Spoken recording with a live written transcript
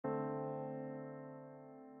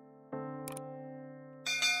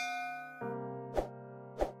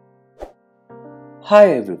Hi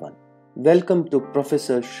everyone, welcome to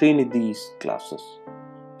Professor Srinidhi's classes.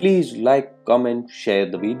 Please like, comment, share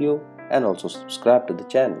the video and also subscribe to the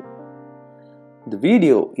channel. The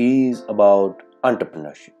video is about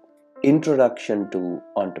entrepreneurship, introduction to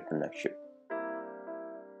entrepreneurship.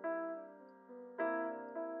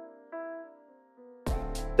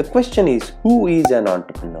 The question is, who is an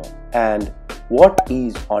entrepreneur and what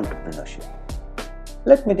is entrepreneurship?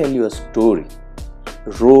 Let me tell you a story,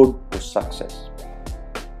 Road to Success.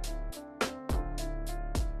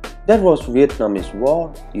 There was Vietnamese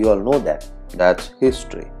War, you all know that. That's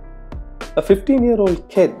history. A 15-year-old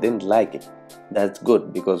kid didn't like it. That's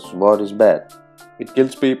good because war is bad. It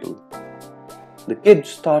kills people. The kid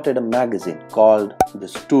started a magazine called The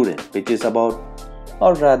Student, which is about,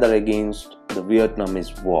 or rather against, the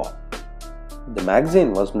Vietnamese War. The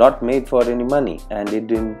magazine was not made for any money and it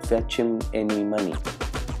didn't fetch him any money.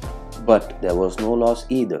 But there was no loss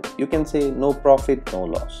either. You can say no profit, no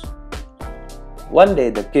loss. One day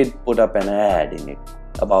the kid put up an ad in it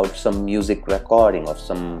about some music recording of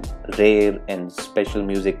some rare and special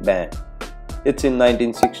music band. It's in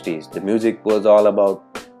 1960s. The music was all about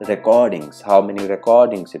recordings. How many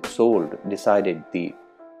recordings it sold decided the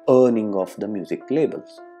earning of the music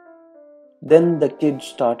labels. Then the kid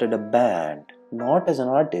started a band, not as an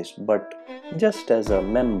artist but just as a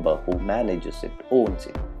member who manages it, owns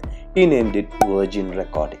it. He named it Virgin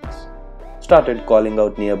Recordings. Started calling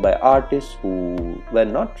out nearby artists who were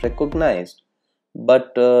not recognized,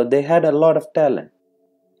 but they had a lot of talent.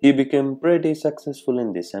 He became pretty successful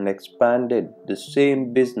in this and expanded the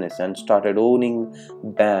same business and started owning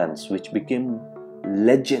bands which became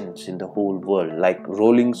legends in the whole world, like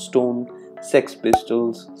Rolling Stone, Sex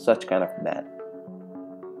Pistols, such kind of band.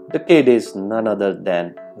 The kid is none other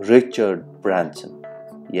than Richard Branson.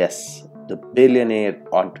 Yes, the billionaire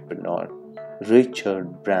entrepreneur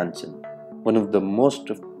Richard Branson, one of the most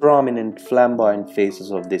prominent flamboyant faces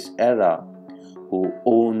of this era, who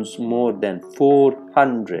owns more than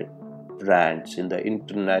 400 brands in the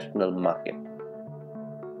international market.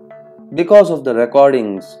 Because of the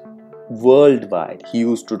recordings worldwide, he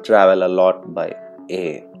used to travel a lot by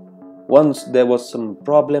air. Once there was some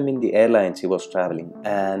problem in the airlines he was traveling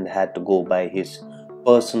and had to go by his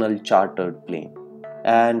personal chartered plane.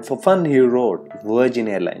 And for fun he wrote Virgin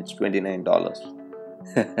Airlines, $29.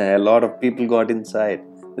 A lot of people got inside.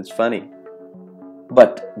 It's funny.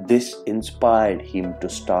 But this inspired him to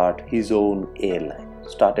start his own airline.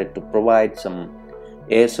 Started to provide some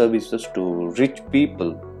air services to rich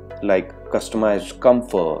people, like customized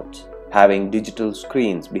comforts, having digital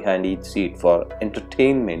screens behind each seat for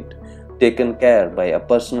entertainment, taken care by a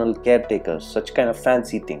personal caretaker, such kind of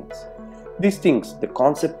fancy things. These things, the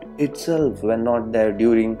concept itself were not there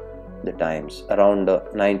during the times. Around the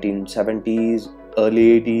 1970s,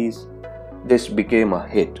 early 80s, this became a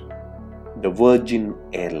hit, the Virgin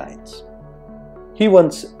Airlines. He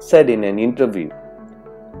once said in an interview,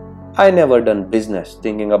 "I never done business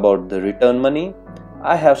thinking about the return money.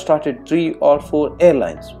 I have started 3 or 4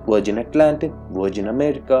 airlines, Virgin Atlantic, Virgin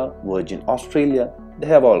America, Virgin Australia. They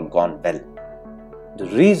have all gone well." The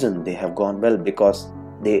reason they have gone well because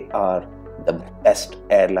they are the best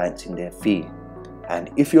airlines in their field. And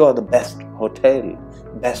if you are the best hotel,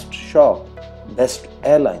 best shop, best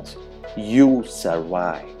airlines, you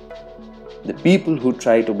survive. The people who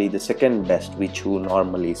try to be the second best, who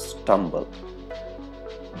normally stumble.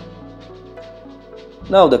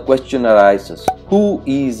 Now the question arises, who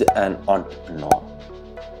is an entrepreneur?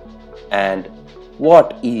 And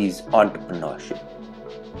what is entrepreneurship?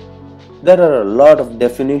 There are a lot of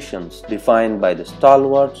definitions defined by the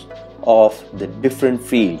stalwarts of the different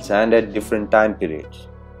fields and at different time periods.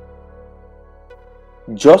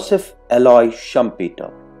 Joseph Alois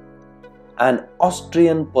Schumpeter, an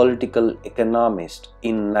Austrian political economist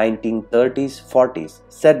in 1930s-40s,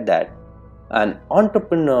 said that an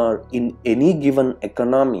entrepreneur in any given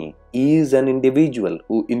economy is an individual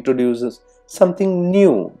who introduces something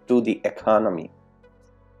new to the economy.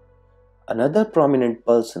 Another prominent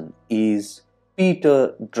person is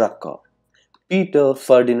Peter Drucker. Peter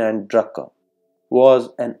Ferdinand Drucker was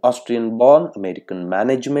an Austrian-born American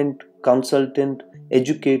management consultant,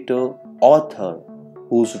 educator, author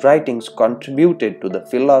whose writings contributed to the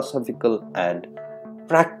philosophical and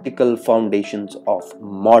practical foundations of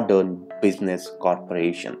modern business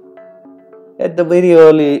corporation. At the very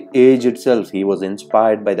early age itself, he was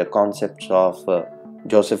inspired by the concepts of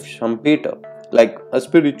Joseph Schumpeter, like a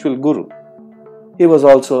spiritual guru. He was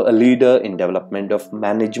also a leader in development of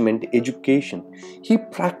management education. He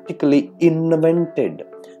practically invented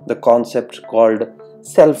the concept called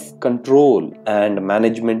self-control and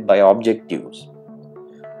management by objectives.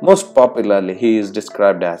 Most popularly, he is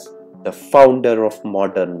described as the founder of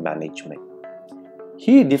modern management.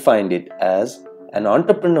 He defined it as an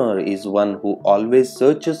entrepreneur is one who always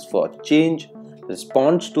searches for change,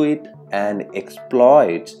 responds to it, and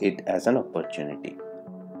exploits it as an opportunity.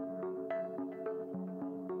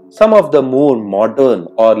 Some of the more modern,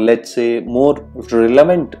 or let's say more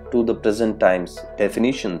relevant to the present times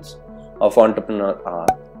definitions of entrepreneur are: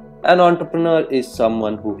 an entrepreneur is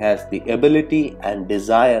someone who has the ability and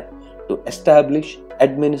desire to establish,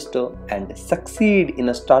 administer, and succeed in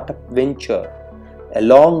a startup venture,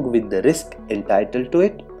 along with the risk entitled to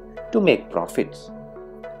it, to make profits.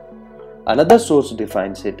 Another source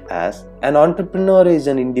defines it as an entrepreneur is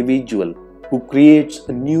an individual who creates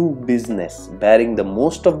a new business bearing the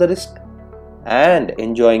most of the risk and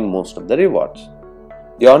enjoying most of the rewards.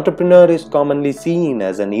 The entrepreneur is commonly seen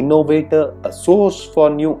as an innovator, a source for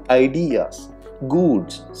new ideas,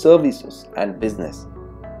 goods, services, and business.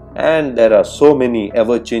 And there are so many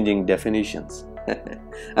ever-changing definitions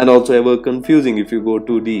and also ever confusing if you go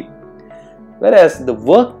too deep. Whereas the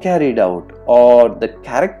work carried out or the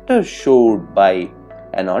character showed by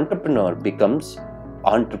an entrepreneur becomes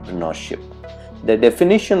entrepreneurship. The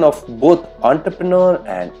definition of both entrepreneur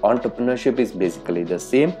and entrepreneurship is basically the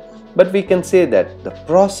same, but we can say that the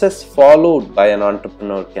process followed by an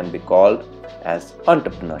entrepreneur can be called as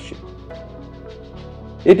entrepreneurship.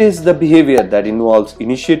 It is the behavior that involves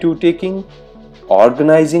initiative taking,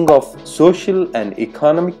 organizing of social and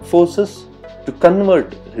economic forces to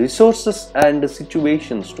convert resources and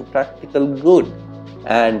situations to practical good,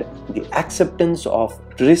 and the acceptance of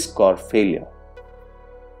risk or failure.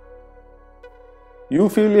 You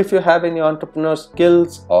feel if you have any entrepreneur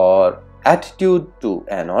skills or attitude to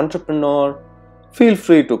an entrepreneur, feel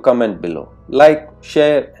free to comment below. Like,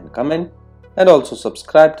 share and comment, and also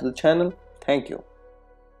subscribe to the channel. Thank you.